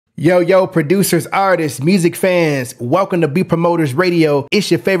Yo, producers, artists, music fans, welcome to Beat Promoters Radio. It's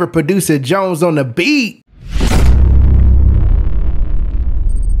your favorite producer, Jones on the beat.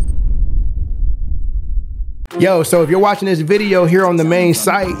 Yo, so if you're watching this video here on the main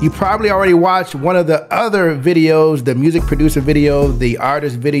site, you probably already watched one of the other videos, the music producer video, the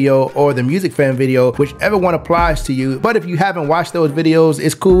artist video, or the music fan video, whichever one applies to you. But if you haven't watched those videos,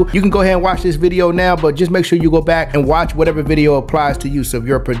 it's cool. You can go ahead and watch this video now, but just make sure you go back and watch whatever video applies to you. So if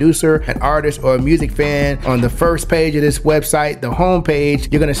you're a producer, an artist, or a music fan, on the first page of this website, the home page,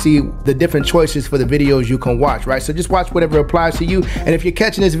 you're gonna see the different choices for the videos you can watch, right? So just watch whatever applies to you. And if you're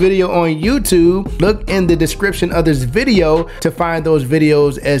catching this video on YouTube, look in the description of this video to find those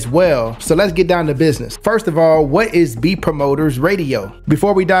videos as well. So let's get down to business. First of all, what is Beat Promoters Radio?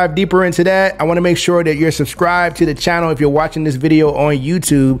 Before we dive deeper into that, I want to make sure that you're subscribed to the channel if you're watching this video on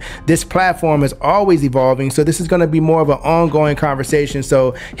YouTube. This platform is always evolving, so this is going to be more of an ongoing conversation.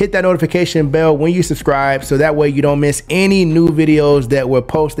 So hit that notification bell when you subscribe, so that way you don't miss any new videos that we're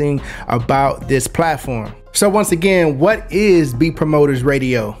posting about this platform. So once again, what is Beat Promoters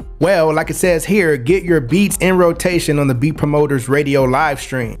Radio? Well, like it says here, get your beats in rotation on the Beat Promoters Radio live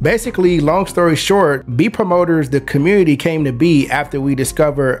stream. Basically, long story short, Beat Promoters, the community, came to be after we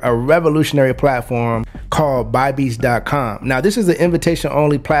discovered a revolutionary platform called Buybeats.com. Now, this is an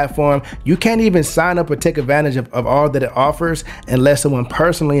invitation-only platform. You can't even sign up or take advantage of all that it offers unless someone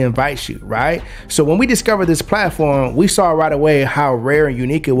personally invites you, right? So when we discovered this platform, we saw right away how rare and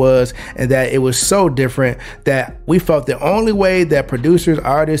unique it was, and that it was so different that we felt the only way that producers,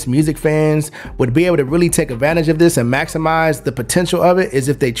 artists, music fans would be able to really take advantage of this and maximize the potential of it is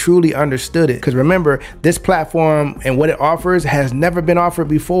if they truly understood it. Because remember, this platform and what it offers has never been offered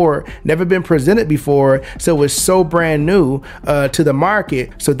before, never been presented before, so it's so brand new to the market.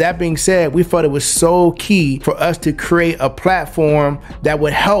 So that being said, we felt it was so key for us to create a platform that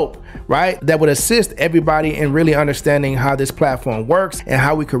would help, right? That would assist everybody in really understanding how this platform works and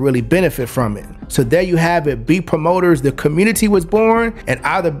how we could really benefit from it. So there you have it, Beat Promoters, the community was born, and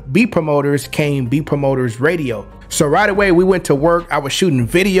out of Beat Promoters came Beat Promoters Radio. So right away, we went to work. I was shooting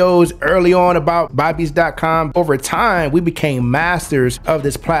videos early on about Buybeats.com. Over time, we became masters of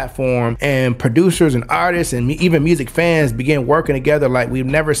this platform, and producers and artists and even music fans began working together like we've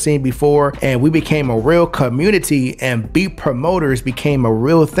never seen before. And we became a real community, and Beat Promoters became a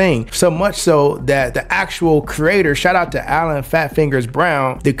real thing. So much so that the actual creator, shout out to Alan Fat Fingers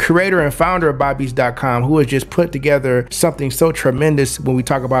Brown, the creator and founder of Buybeats.com, who has just put together something so tremendous when we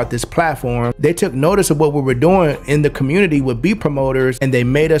talk about this platform. They took notice of what we were doing in the community with Beat Promoters, and they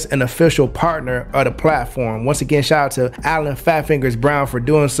made us an official partner of the platform. Once again, shout out to Alan Fat Fingers Brown for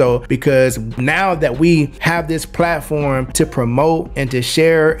doing so, because now that we have this platform to promote and to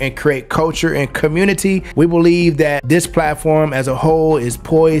share and create culture and community, we believe that this platform as a whole is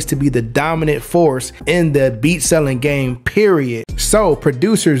poised to be the dominant force in the beat selling game, period. So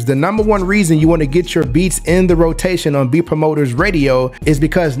producers, the number one reason you want to get your beats in the rotation on Beat Promoters Radio is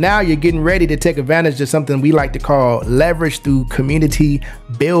because now you're getting ready to take advantage of something we like to call leverage through community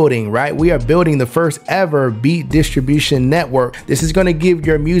building, right? We are building the first ever beat distribution network. This is going to give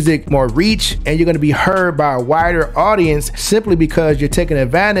your music more reach, and you're going to be heard by a wider audience simply because you're taking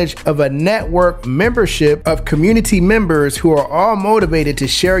advantage of a network membership of community members who are all motivated to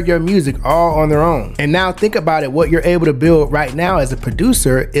share your music all on their own. And now think about it, what you're able to build right now as a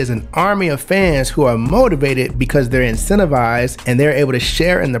producer is an army of fans who are motivated because they're incentivized and they're able to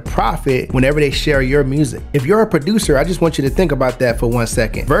share in the profit whenever they share your music. If you're a producer, I just want you to think about that for 1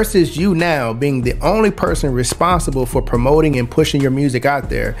 second. Versus you now being the only person responsible for promoting and pushing your music out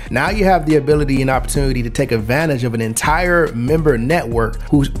there. Now you have the ability and opportunity to take advantage of an entire member network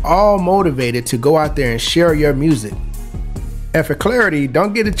who's all motivated to go out there and share your music. And for clarity,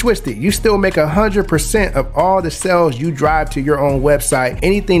 don't get it twisted. You still make 100% of all the sales you drive to your own website.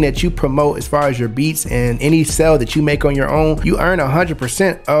 Anything that you promote as far as your beats and any sale that you make on your own, you earn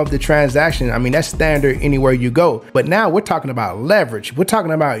 100% of the transaction. I mean, that's standard anywhere you go. But now we're talking about leverage. We're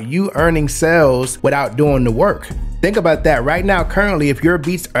talking about you earning sales without doing the work. Think about that right now. Currently, if your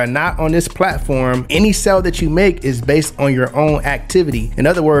beats are not on this platform, any sale that you make is based on your own activity. In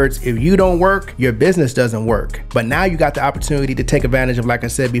other words, if you don't work, your business doesn't work. But now you got the opportunity to take advantage of, like I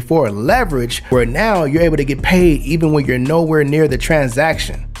said before, leverage, where now you're able to get paid even when you're nowhere near the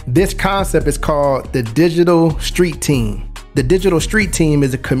transaction. This concept is called the digital street team. The Digital Street Team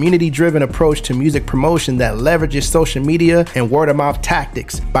is a community-driven approach to music promotion that leverages social media and word-of-mouth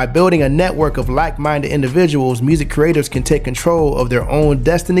tactics. By building a network of like-minded individuals, music creators can take control of their own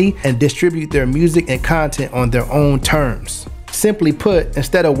destiny and distribute their music and content on their own terms. Simply put,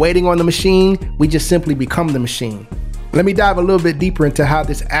 instead of waiting on the machine, we just simply become the machine. Let me dive a little bit deeper into how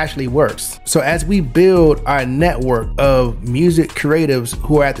this actually works. So as we build our network of music creatives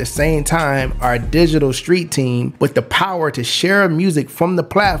who are at the same time our digital street team with the power to share music from the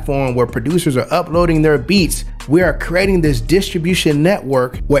platform where producers are uploading their beats, we are creating this distribution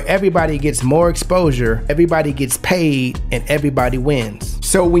network where everybody gets more exposure, everybody gets paid, and everybody wins.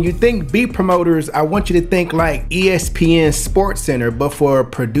 So when you think beat promoters, I want you to think like ESPN Sports Center, but for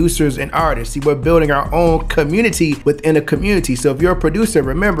producers and artists. See, we're building our own community within a community. So if you're a producer,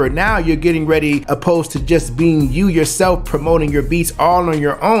 remember, now you're getting ready, opposed to just being you yourself promoting your beats all on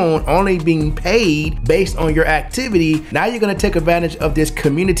your own, only being paid based on your activity. Now you're gonna take advantage of this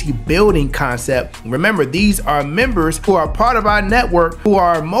community building concept. Remember, these are members who are part of our network who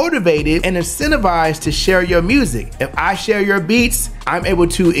are motivated and incentivized to share your music. If I share your beats, I'm able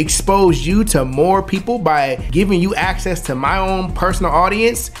to expose you to more people by giving you access to my own personal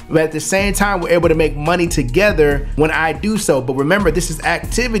audience, but at the same time, we're able to make money together when I do so. But remember, this is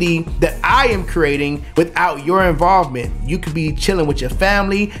activity that I am creating without your involvement. You could be chilling with your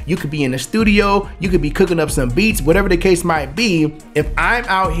family, you could be in the studio, you could be cooking up some beats, whatever the case might be. If I'm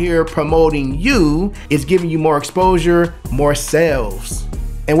out here promoting you, it's giving you more exposure, more sales.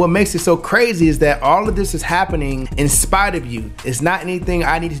 And what makes it so crazy is that all of this is happening in spite of you. It's not anything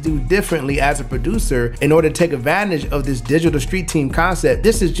I need to do differently as a producer in order to take advantage of this digital street team concept.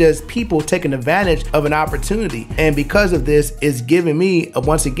 This is just people taking advantage of an opportunity. And because of this, it's giving me,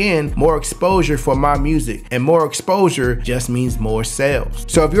 once again, more exposure for my music. And more exposure just means more sales.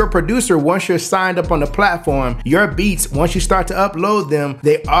 So if you're a producer, once you're signed up on the platform, your beats, once you start to upload them,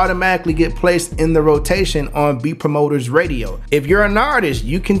 they automatically get placed in the rotation on Beat Promoters Radio. If you're an artist,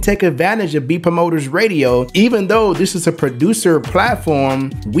 you can take advantage of Beat Promoters Radio. Even though this is a producer platform,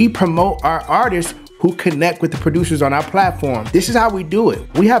 we promote our artists who connect with the producers on our platform. This is how we do it.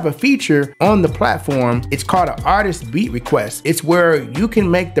 We have a feature on the platform. It's called an artist beat request. It's where you can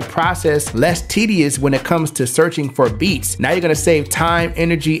make the process less tedious when it comes to searching for beats. Now you're gonna save time,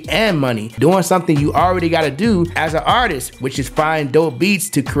 energy, and money doing something you already gotta do as an artist, which is find dope beats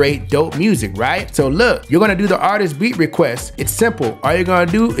to create dope music, right? So look, you're gonna do the artist beat request. It's simple. All you're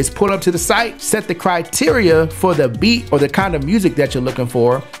gonna do is pull up to the site, set the criteria for the beat or the kind of music that you're looking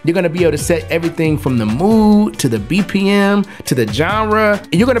for. You're gonna be able to set everything from the mood to the BPM to the genre,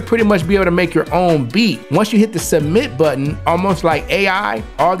 and you're gonna pretty much be able to make your own beat. Once you hit the submit button, almost like AI,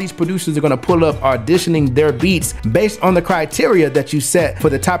 all these producers are gonna pull up auditioning their beats based on the criteria that you set for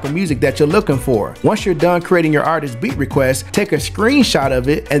the type of music that you're looking for. Once you're done creating your artist beat request, take a screenshot of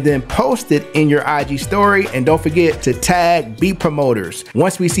it and then post it in your IG story, and don't forget to tag Beat Promoters.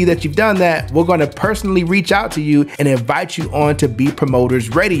 Once we see that you've done that, we're gonna personally reach out to you and invite you on to Beat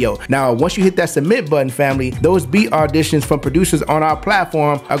Promoters Radio. Now, once you hit that submit button, family, those beat auditions from producers on our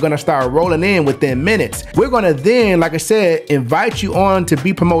platform are gonna start rolling in within minutes. We're gonna then, like I said, invite you on to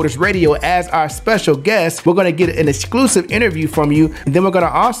Beat Promoters Radio as our special guest. We're gonna get an exclusive interview from you, and then we're gonna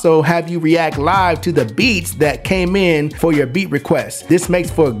also have you react live to the beats that came in for your beat request. This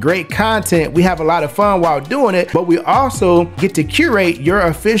makes for great content. We have a lot of fun while doing it, but we also get to curate your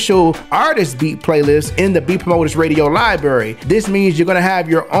official artist beat playlist in the Beat Promoters Radio library. This means you're gonna have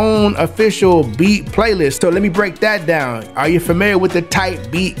your own official beat playlist. So let me break that down. Are you familiar with the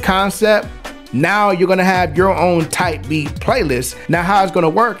type beat concept? Now you're gonna have your own type beat playlist. Now how it's gonna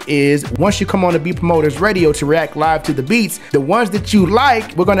work is once you come on to Beat Promoters Radio to react live to the beats, the ones that you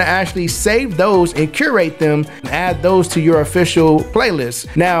like, we're gonna actually save those and curate them and add those to your official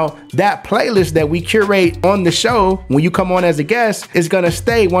playlist. Now that playlist that we curate on the show when you come on as a guest is gonna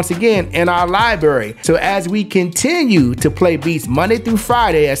stay once again in our library. So as we continue to play beats Monday through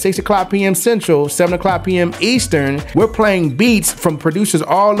Friday at 6 o'clock p.m. Central, 7 o'clock p.m. Eastern, we're playing beats from producers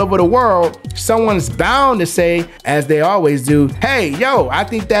all over the world. Someone's bound to say, as they always do, hey, yo, I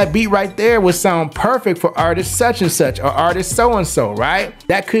think that beat right there would sound perfect for artist such and such or artist so and so, right?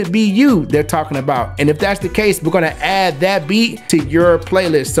 That could be you they're talking about. And if that's the case, we're gonna add that beat to your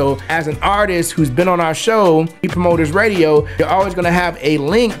playlist. So as an artist who's been on our show, Beat Promoters Radio, you're always gonna have a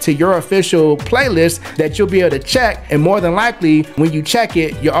link to your official playlist that you'll be able to check. And more than likely, when you check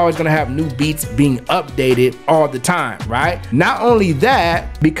it, you're always gonna have new beats being updated all the time, right? Not only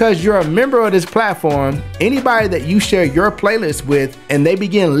that, because you're a member of this platform, anybody that you share your playlist with and they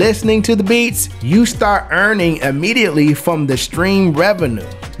begin listening to the beats, you start earning immediately from the stream revenue.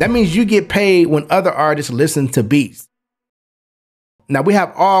 That means you get paid when other artists listen to beats. Now we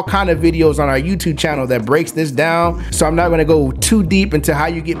have all kind of videos on our YouTube channel that breaks this down, so I'm not gonna go too deep into how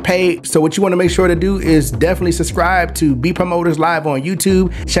you get paid. So what you wanna make sure to do is definitely subscribe to Beat Promoters Live on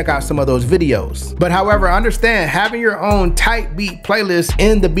YouTube. Check out some of those videos. But however, understand having your own tight beat playlist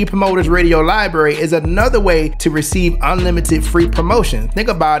in the Beat Promoters Radio library is another way to receive unlimited free promotion. Think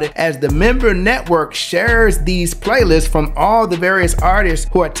about it, as the member network shares these playlists from all the various artists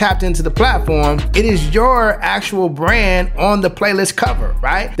who are tapped into the platform, it is your actual brand on the playlist cover,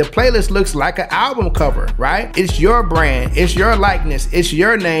 right? The playlist looks like an album cover, right? It's your brand, it's your likeness, it's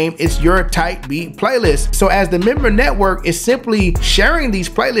your name, it's your tight beat playlist. So as the member network is simply sharing these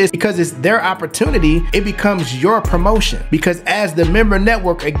playlists because it's their opportunity, it becomes your promotion. Because as the member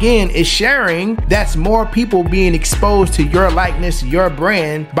network again is sharing, that's more people being exposed to your likeness, your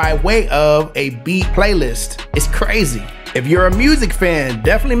brand by way of a beat playlist. It's crazy. If you're a music fan,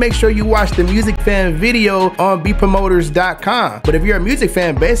 definitely make sure you watch the music fan video on beatpromoters.com. But if you're a music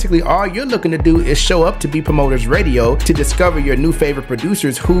fan, basically all you're looking to do is show up to Beat Promoters Radio to discover your new favorite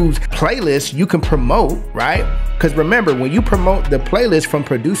producers whose playlist you can promote, right? Because remember, when you promote the playlist from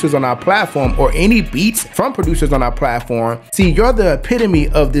producers on our platform or any beats from producers on our platform, see, you're the epitome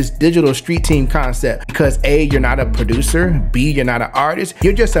of this digital street team concept. Because A, you're not a producer, B, you're not an artist,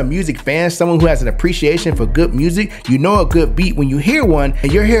 you're just a music fan, someone who has an appreciation for good music. You know a good beat when you hear one,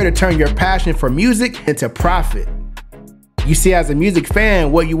 and you're here to turn your passion for music into profit. You see, as a music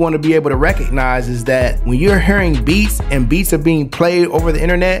fan, what you want to be able to recognize is that when you're hearing beats and beats are being played over the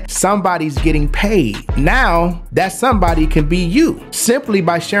internet, somebody's getting paid. Now, that somebody can be you simply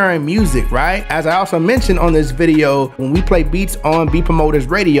by sharing music, right? As I also mentioned on this video, when we play beats on Beat Promoters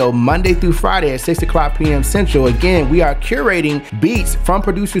Radio Monday through Friday at 6 o'clock p.m. Central, again, we are curating beats from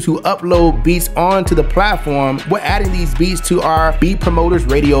producers who upload beats onto the platform. We're adding these beats to our Beat Promoters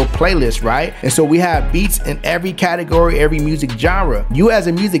Radio playlist, right? And so we have beats in every category, every music genre. You as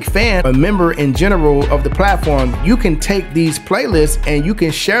a music fan, a member in general of the platform, you can take these playlists and you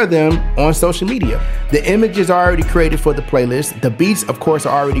can share them on social media. The images are already created for the playlist. The beats, of course,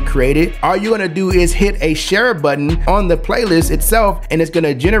 are already created. All you're gonna do is hit a share button on the playlist itself, and it's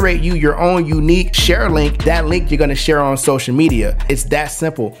gonna generate you your own unique share link. That link you're gonna share on social media. It's that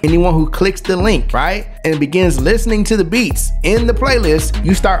simple. Anyone who clicks the link, right, and begins listening to the beats in the playlist,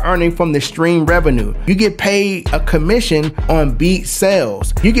 you start earning from the stream revenue. You get paid a commission on beat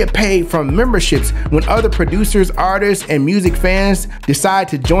sales. You get paid from memberships when other producers, artists, and music fans decide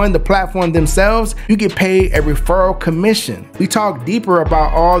to join the platform themselves. You get paid a referral commission. We talk deeper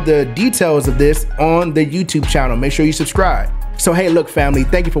about all the details of this on the YouTube channel. Make sure you subscribe. So hey, look family,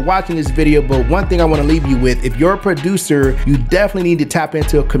 thank you for watching this video, but one thing I want to leave you with, if you're a producer, you definitely need to tap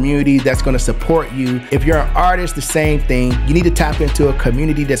into a community that's going to support you. If you're an artist, the same thing. You need to tap into a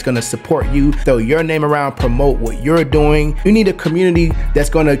community that's going to support you, throw your name around, promote what you're doing. You need a community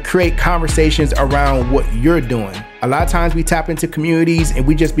that's going to create conversations around what you're doing. A lot of times we tap into communities and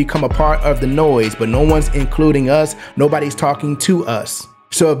we just become a part of the noise, but no one's including us. Nobody's talking to us.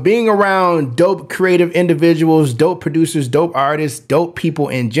 So being around dope creative individuals, dope producers, dope artists, dope people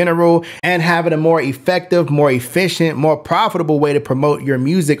in general, and having a more effective, more efficient, more profitable way to promote your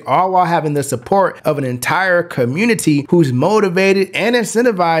music, all while having the support of an entire community who's motivated and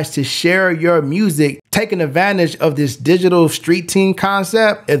incentivized to share your music, taking advantage of this digital street team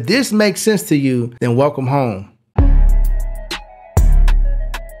concept. If this makes sense to you, then welcome home.